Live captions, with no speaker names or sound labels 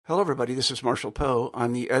Hello, everybody. This is Marshall Poe.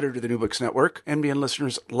 I'm the editor of the New Books Network. NBN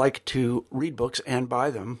listeners like to read books and buy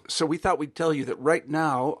them. So we thought we'd tell you that right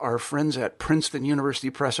now, our friends at Princeton University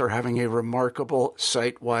Press are having a remarkable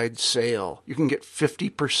site-wide sale. You can get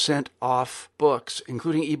 50% off books,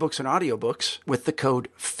 including ebooks and audiobooks, with the code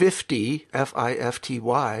 50,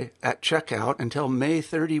 F-I-F-T-Y, at checkout until May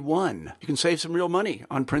 31. You can save some real money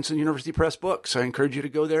on Princeton University Press books. I encourage you to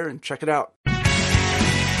go there and check it out.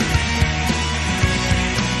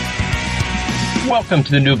 Welcome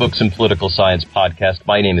to the New Books in Political Science podcast.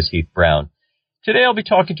 My name is Heath Brown. Today I'll be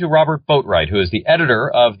talking to Robert Boatwright, who is the editor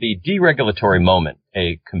of The Deregulatory Moment,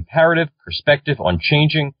 a comparative perspective on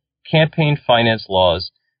changing campaign finance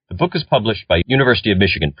laws. The book is published by University of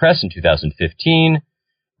Michigan Press in 2015.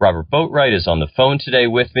 Robert Boatwright is on the phone today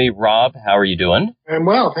with me. Rob, how are you doing? I'm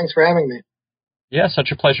well. Thanks for having me. Yeah,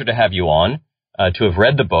 such a pleasure to have you on, to have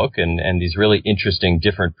read the book and these really interesting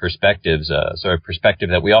different perspectives, sort of perspective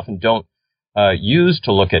that we often don't used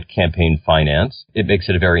to look at campaign finance. It makes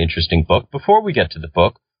it a very interesting book. Before we get to the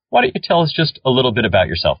book, why don't you tell us just a little bit about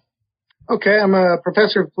yourself? Okay, I'm a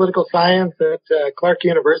professor of political science at Clark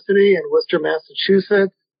University in Worcester,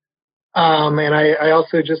 Massachusetts. And I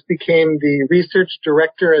also just became the research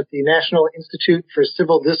director at the National Institute for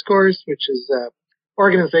Civil Discourse, which is an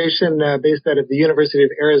organization based out of the University of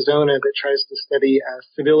Arizona that tries to study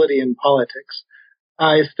civility in politics.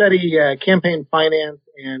 I study campaign finance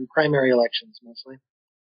and primary elections mostly.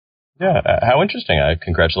 Yeah, how interesting!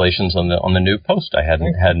 Congratulations on the new post. I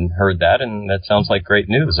hadn't heard that, and that sounds like great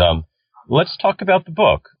news. Let's talk about the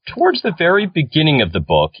book. Towards the very beginning of the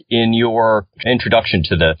book, in your introduction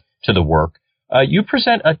to the work, you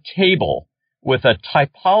present a table with a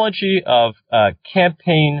typology of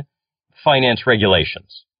campaign finance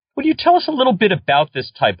regulations. Would you tell us a little bit about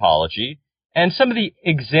this typology and some of the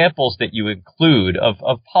examples that you include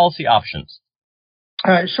of policy options?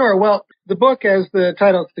 Sure. Well, the book, as the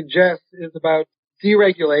title suggests, is about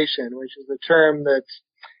deregulation, which is a term that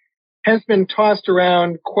has been tossed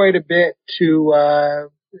around quite a bit to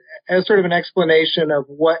as sort of an explanation of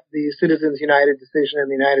what the Citizens United decision in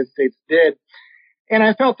the United States did. And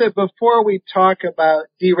I felt that before we talk about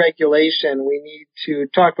deregulation, we need to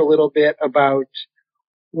talk a little bit about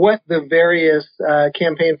what the various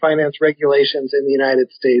campaign finance regulations in the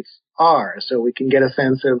United States are, so we can get a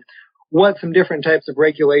sense of what some different types of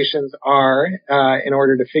regulations are in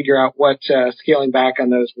order to figure out what scaling back on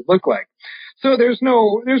those would look like. So there's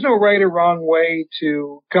no right or wrong way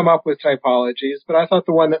to come up with typologies, but I thought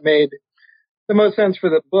the one that made the most sense for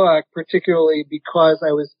the book, particularly because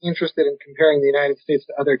I was interested in comparing the United States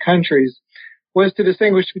to other countries, was to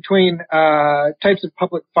distinguish between types of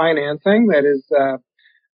public financing, that is,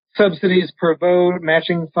 subsidies per vote,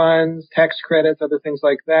 matching funds, tax credits, other things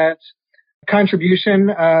like that. Contribution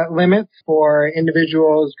limits for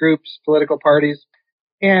individuals, groups, political parties,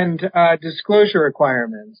 and disclosure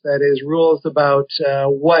requirements. That is, rules about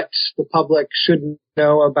what the public should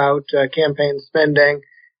know about campaign spending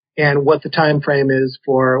and what the time frame is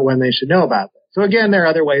for when they should know about it. So again, there are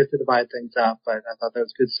other ways to divide things up, but I thought that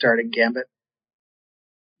was a good starting gambit.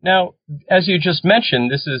 Now, as you just mentioned,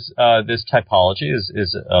 this typology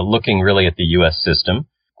is looking really at the U.S. system.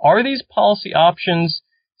 Are these policy options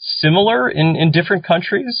similar in different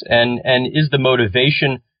countries, and is the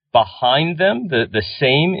motivation behind them the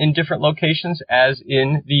same in different locations as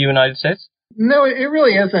in the United States? No, it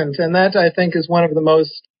really isn't, and that I think is one of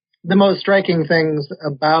the most striking things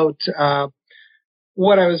about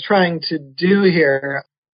what I was trying to do here.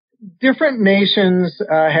 Different nations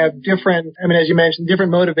have different, as you mentioned,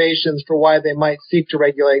 different motivations for why they might seek to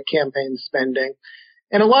regulate campaign spending.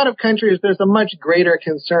 In a lot of countries, there's a much greater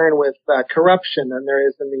concern with corruption than there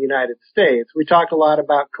is in the United States. We talk a lot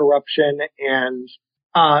about corruption, and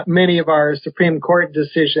many of our Supreme Court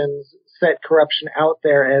decisions set corruption out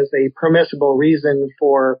there as a permissible reason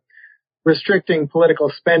for restricting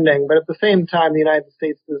political spending. But at the same time, the United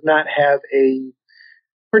States does not have a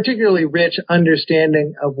particularly rich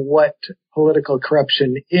understanding of what political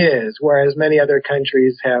corruption is, whereas many other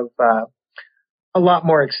countries have a lot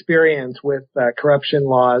more experience with corruption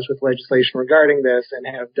laws, with legislation regarding this,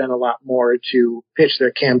 and have done a lot more to pitch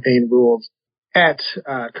their campaign rules at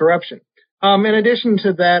corruption. In addition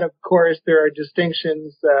to that, of course, there are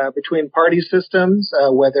distinctions between party systems,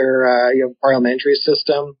 whether you have a parliamentary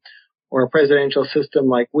system or a presidential system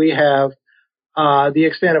like we have. The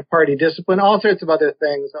extent of party discipline, all sorts of other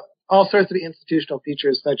things, all sorts of institutional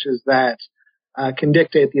features such as that can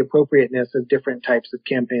dictate the appropriateness of different types of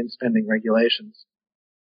campaign spending regulations.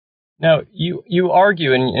 Now, you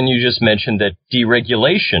argue, and you just mentioned that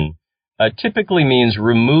deregulation typically means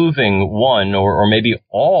removing one or maybe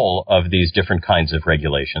all of these different kinds of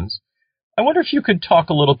regulations. I wonder if you could talk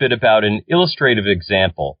a little bit about an illustrative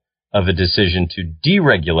example of a decision to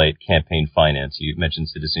deregulate campaign finance. You mentioned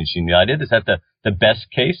Citizens United. Is that the best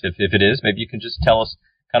case? If it is, maybe you can just tell us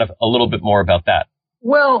kind of a little bit more about that.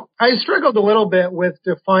 Well, I struggled a little bit with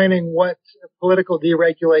defining what political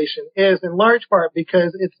deregulation is, in large part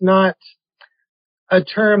because it's not a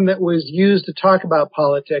term that was used to talk about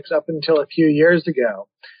politics up until a few years ago.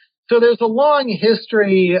 So there's a long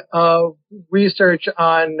history of research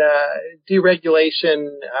on deregulation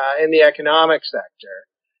in the economic sector.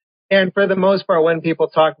 And for the most part, when people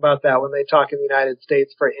talk about that, when they talk in the United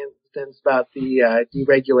States, for instance, about the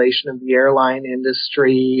deregulation of the airline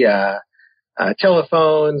industry,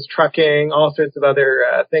 telephones, trucking, all sorts of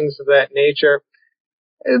other things of that nature,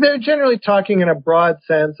 they're generally talking in a broad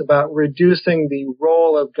sense about reducing the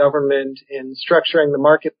role of government in structuring the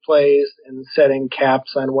marketplace and setting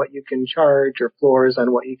caps on what you can charge or floors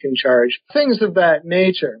on what you can charge, things of that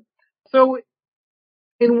nature. So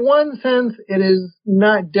in one sense, it is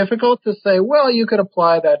not difficult to say, well, you could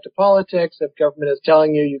apply that to politics if government is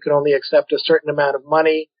telling you can only accept a certain amount of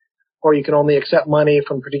money or you can only accept money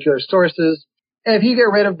from particular sources. And if you get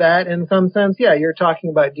rid of that, in some sense, yeah, you're talking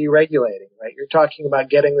about deregulating, right? You're talking about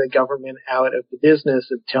getting the government out of the business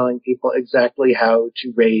of telling people exactly how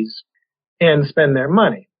to raise and spend their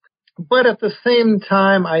money. But at the same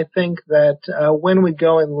time, I think that when we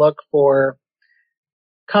go and look for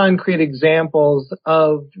concrete examples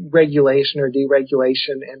of regulation or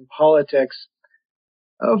deregulation in politics,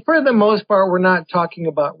 for the most part, we're not talking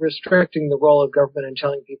about restricting the role of government and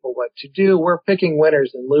telling people what to do. We're picking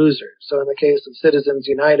winners and losers. So in the case of Citizens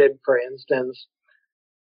United, for instance,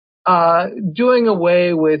 doing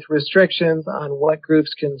away with restrictions on what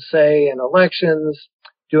groups can say in elections,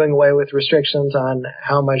 doing away with restrictions on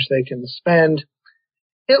how much they can spend.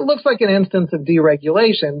 It looks like an instance of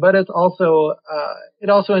deregulation, but it also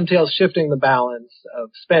entails shifting the balance of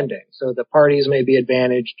spending. So the parties may be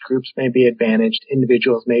advantaged, groups may be advantaged,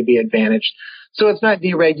 individuals may be advantaged. So it's not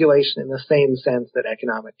deregulation in the same sense that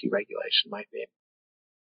economic deregulation might be.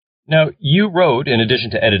 Now, you wrote, in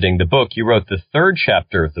addition to editing the book, you wrote the third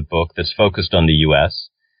chapter of the book that's focused on the U.S.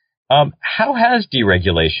 How has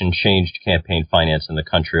deregulation changed campaign finance in the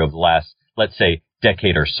country over the last, let's say,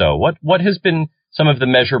 decade or so? What has been some of the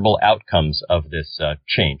measurable outcomes of this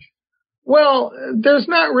change? Well, there's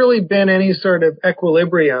not really been any sort of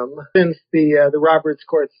equilibrium since the Roberts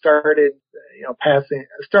Court started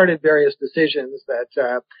various decisions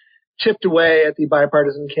that chipped away at the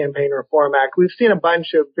Bipartisan Campaign Reform Act. We've seen a bunch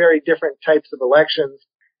of very different types of elections.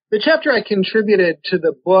 The chapter I contributed to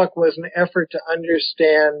the book was an effort to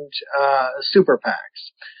understand super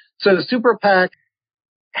PACs. So the super PACs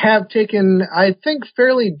have taken, I think,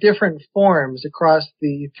 fairly different forms across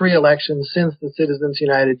the three elections since the Citizens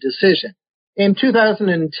United decision. In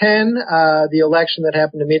 2010, the election that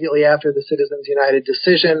happened immediately after the Citizens United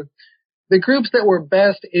decision, the groups that were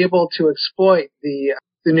best able to exploit the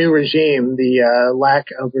new regime, the lack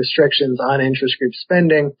of restrictions on interest group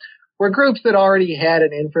spending, were groups that already had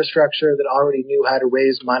an infrastructure, that already knew how to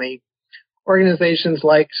raise money. Organizations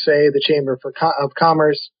like, say, the Chamber of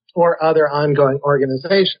Commerce, or other ongoing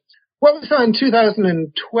organizations. What we saw in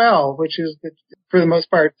 2012, which is, for the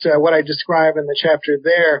most part, what I describe in the chapter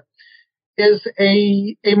there, is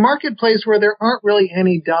a marketplace where there aren't really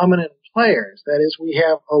any dominant players. That is, we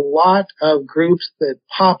have a lot of groups that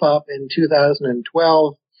pop up in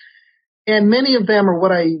 2012, and many of them are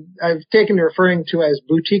what I've taken to referring to as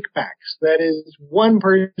boutique PACs. That is, one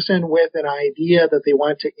person with an idea that they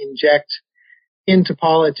want to inject into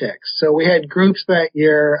politics. So we had groups that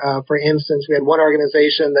year, for instance, we had one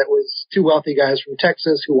organization that was two wealthy guys from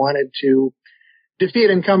Texas who wanted to defeat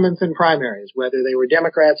incumbents in primaries, whether they were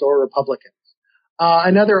Democrats or Republicans.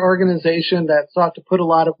 Another organization that sought to put a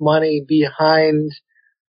lot of money behind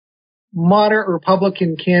moderate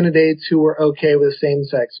Republican candidates who were okay with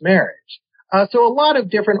same-sex marriage. So a lot of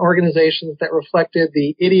different organizations that reflected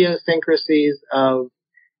the idiosyncrasies of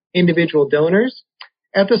individual donors.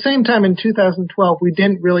 At the same time, in 2012, we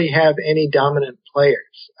didn't really have any dominant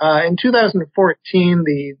players. In 2014,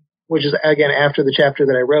 which is again after the chapter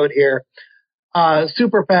that I wrote here,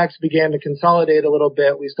 super PACs began to consolidate a little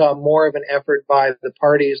bit. We saw more of an effort by the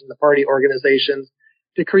parties and the party organizations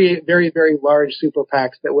to create very, very large super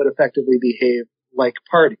PACs that would effectively behave like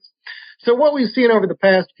parties. So what we've seen over the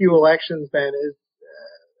past few elections then is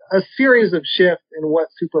a series of shifts in what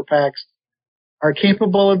super PACs are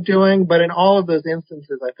capable of doing, but in all of those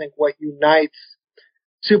instances, I think what unites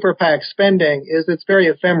super PAC spending is it's very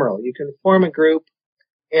ephemeral. You can form a group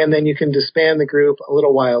and then you can disband the group a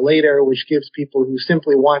little while later, which gives people who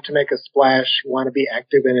simply want to make a splash, who want to be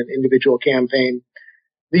active in an individual campaign,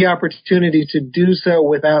 the opportunity to do so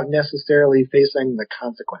without necessarily facing the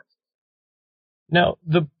consequences. Now,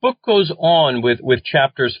 the book goes on with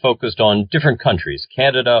chapters focused on different countries,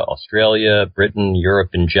 Canada, Australia, Britain, Europe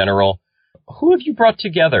in general. Who have you brought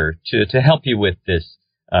together to help you with this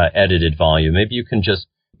edited volume? Maybe you can just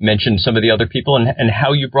mention some of the other people and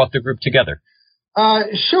how you brought the group together.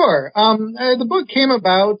 Sure. The book came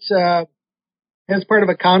about as part of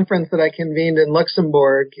a conference that I convened in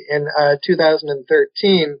Luxembourg in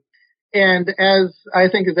 2013. And as I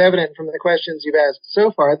think is evident from the questions you've asked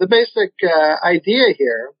so far, the basic idea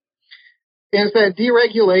here is that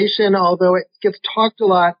deregulation, although it gets talked a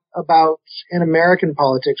lot about in American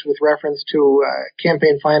politics with reference to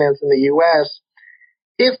campaign finance in the U.S.,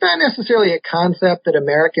 it's not necessarily a concept that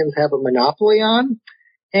Americans have a monopoly on,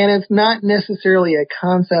 and it's not necessarily a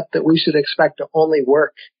concept that we should expect to only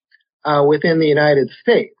work within the United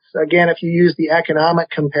States. Again, if you use the economic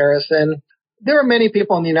comparison, there were many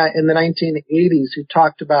people in the 1980s who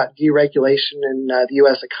talked about deregulation in the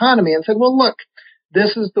U.S. economy and said, well, look,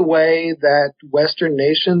 this is the way that Western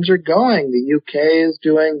nations are going. The UK is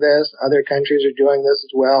doing this. Other countries are doing this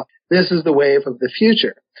as well. This is the wave of the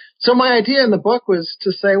future. So my idea in the book was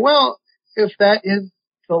to say, well, if that is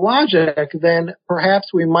the logic, then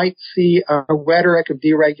perhaps we might see a rhetoric of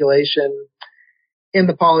deregulation in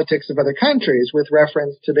the politics of other countries with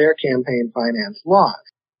reference to their campaign finance laws.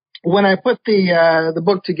 When I put the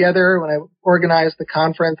book together, when I organized the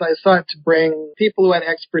conference, I sought to bring people who had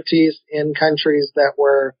expertise in countries that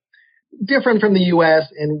were different from the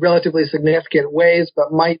U.S. in relatively significant ways,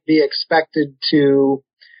 but might be expected to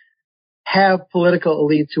have political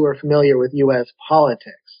elites who are familiar with U.S.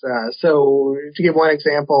 politics. So to give one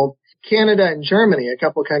example, Canada and Germany, a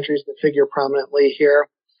couple of countries that figure prominently here,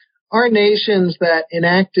 are nations that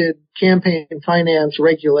enacted campaign finance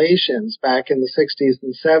regulations back in the 60s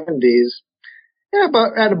and 70s,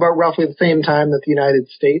 at about roughly the same time that the United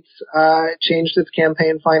States changed its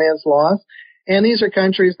campaign finance laws. And these are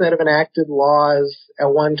countries that have enacted laws at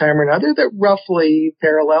one time or another that roughly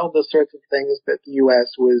parallel the sorts of things that the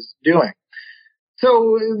U.S. was doing.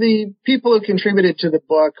 So the people who contributed to the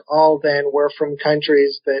book all then were from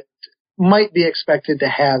countries that might be expected to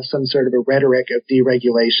have some sort of a rhetoric of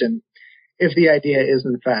deregulation if the idea is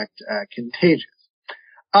in fact contagious.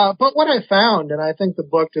 But what I found, and I think the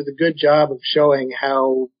book does a good job of showing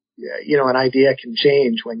how, an idea can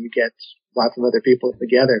change when you get lots of other people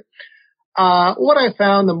together. What I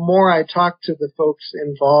found the more I talked to the folks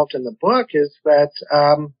involved in the book is that,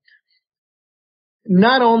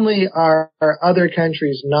 not only are other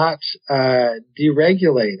countries not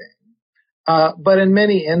deregulating, but in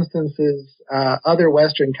many instances, other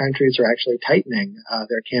Western countries are actually tightening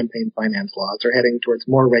their campaign finance laws, or heading towards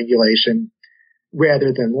more regulation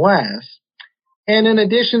rather than less. And in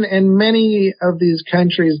addition, in many of these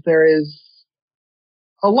countries, there is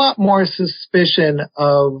a lot more suspicion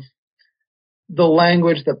of the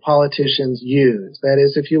language that politicians use. That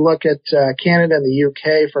is, if you look at Canada and the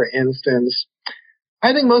UK, for instance,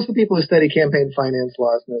 I think most of the people who study campaign finance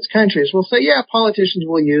laws in those countries will say, yeah, politicians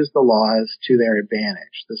will use the laws to their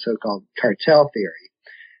advantage, the so-called cartel theory.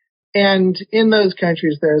 And in those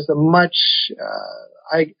countries, there's a much,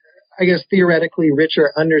 I guess, theoretically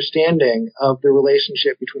richer understanding of the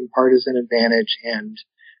relationship between partisan advantage and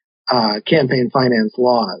campaign finance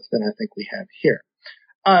laws than I think we have here.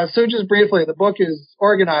 So just briefly, the book is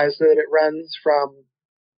organized so that it runs from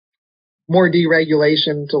more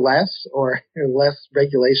deregulation to less, or less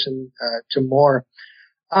regulation to more.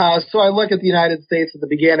 So I look at the United States at the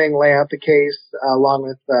beginning, lay out the case, along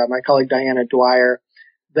with my colleague Diana Dwyer,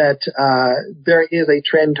 that there is a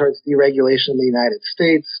trend towards deregulation in the United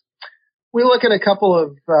States. We look at a couple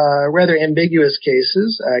of rather ambiguous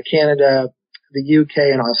cases, Canada, the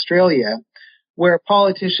UK, and Australia, where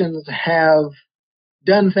politicians have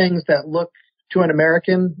done things that look to an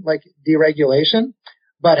American like deregulation,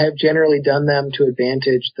 but have generally done them to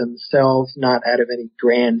advantage themselves, not out of any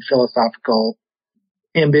grand philosophical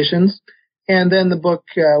ambitions. And then the book,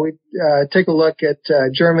 we take a look at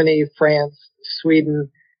Germany, France,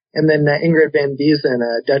 Sweden, and then Ingrid Van Biezen,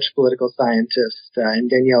 a Dutch political scientist,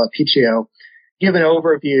 and Daniela Picchio, give an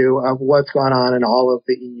overview of what's gone on in all of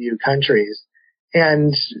the EU countries.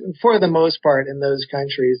 And for the most part, in those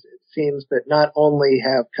countries, it seems that not only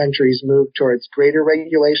have countries moved towards greater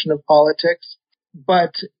regulation of politics,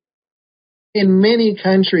 but in many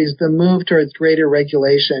countries, the move towards greater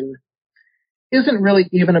regulation isn't really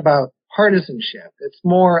even about partisanship. It's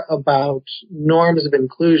more about norms of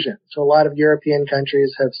inclusion. So a lot of European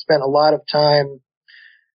countries have spent a lot of time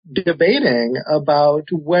debating about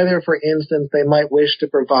whether, for instance, they might wish to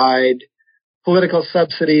provide political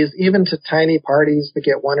subsidies even to tiny parties that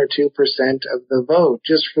get 1 or 2% of the vote,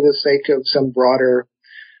 just for the sake of some broader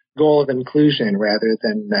goal of inclusion rather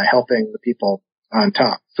than helping the people on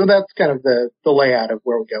top. So that's kind of the layout of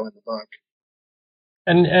where we go in the book.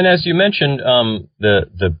 And as you mentioned,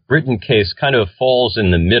 the Britain case kind of falls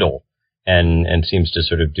in the middle and seems to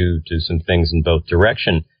sort of do some things in both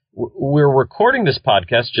direction. We're recording this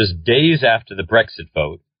podcast just days after the Brexit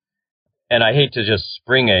vote, and I hate to just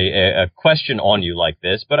spring a question on you like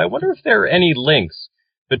this, but I wonder if there are any links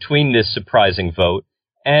between this surprising vote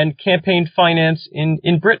and campaign finance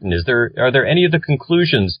in Britain. Are there any of the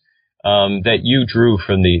conclusions that you drew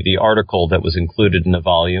from the article that was included in the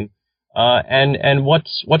volume, and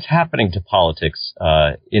what's happening to politics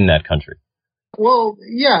in that country? Well,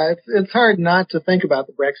 yeah, it's hard not to think about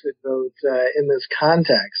the Brexit vote in this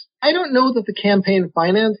context. I don't know that the campaign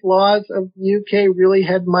finance laws of the UK really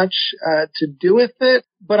had much to do with it,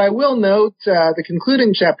 but I will note the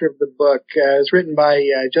concluding chapter of the book is written by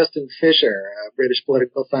Justin Fisher, a British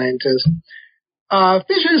political scientist.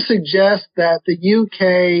 Fisher suggests that the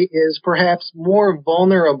UK is perhaps more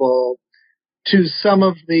vulnerable to some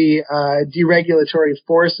of the deregulatory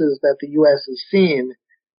forces that the US has seen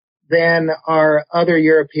than are other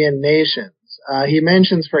European nations. He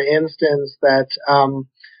mentions, for instance, that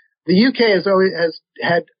the UK has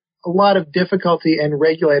had a lot of difficulty in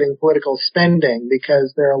regulating political spending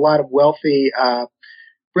because there are a lot of wealthy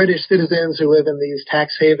British citizens who live in these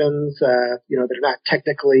tax havens, that are not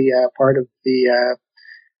technically part of the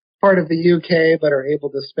UK, but are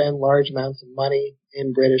able to spend large amounts of money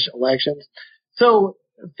in British elections. So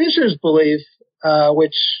Fisher's belief,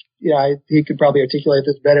 which he could probably articulate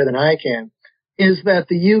this better than I can, is that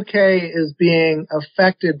the UK is being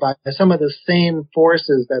affected by some of the same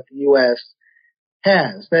forces that the US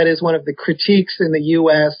has. That is one of the critiques in the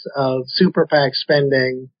US of super PAC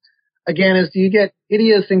spending. Again, is you get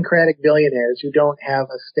idiosyncratic billionaires who don't have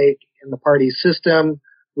a stake in the party system,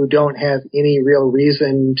 who don't have any real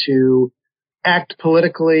reason to act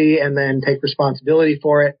politically and then take responsibility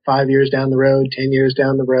for it 5 years down the road, 10 years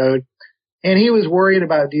down the road. And he was worried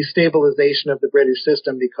about destabilization of the British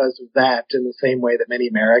system because of that, in the same way that many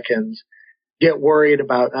Americans get worried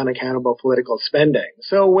about unaccountable political spending.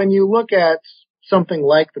 So when you look at something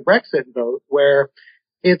like the Brexit vote, where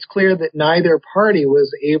it's clear that neither party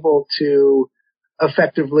was able to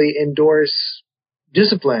effectively endorse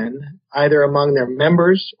discipline, either among their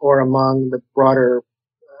members or among the broader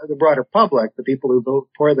public, the people who vote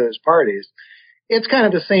for those parties, it's kind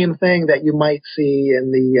of the same thing that you might see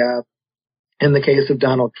in the case of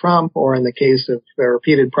Donald Trump, or in the case of the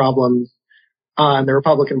repeated problems in the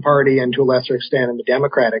Republican Party, and to a lesser extent in the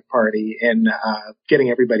Democratic Party, in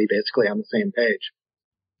getting everybody basically on the same page.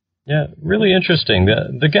 Yeah, really interesting.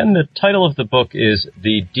 Again, the title of the book is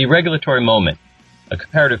The Deregulatory Moment, a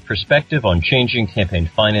comparative perspective on changing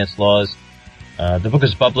campaign finance laws. The book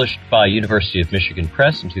is published by University of Michigan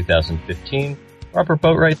Press in 2015. Robert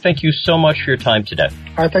Boatwright, thank you so much for your time today.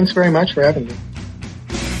 Thanks very much for having me.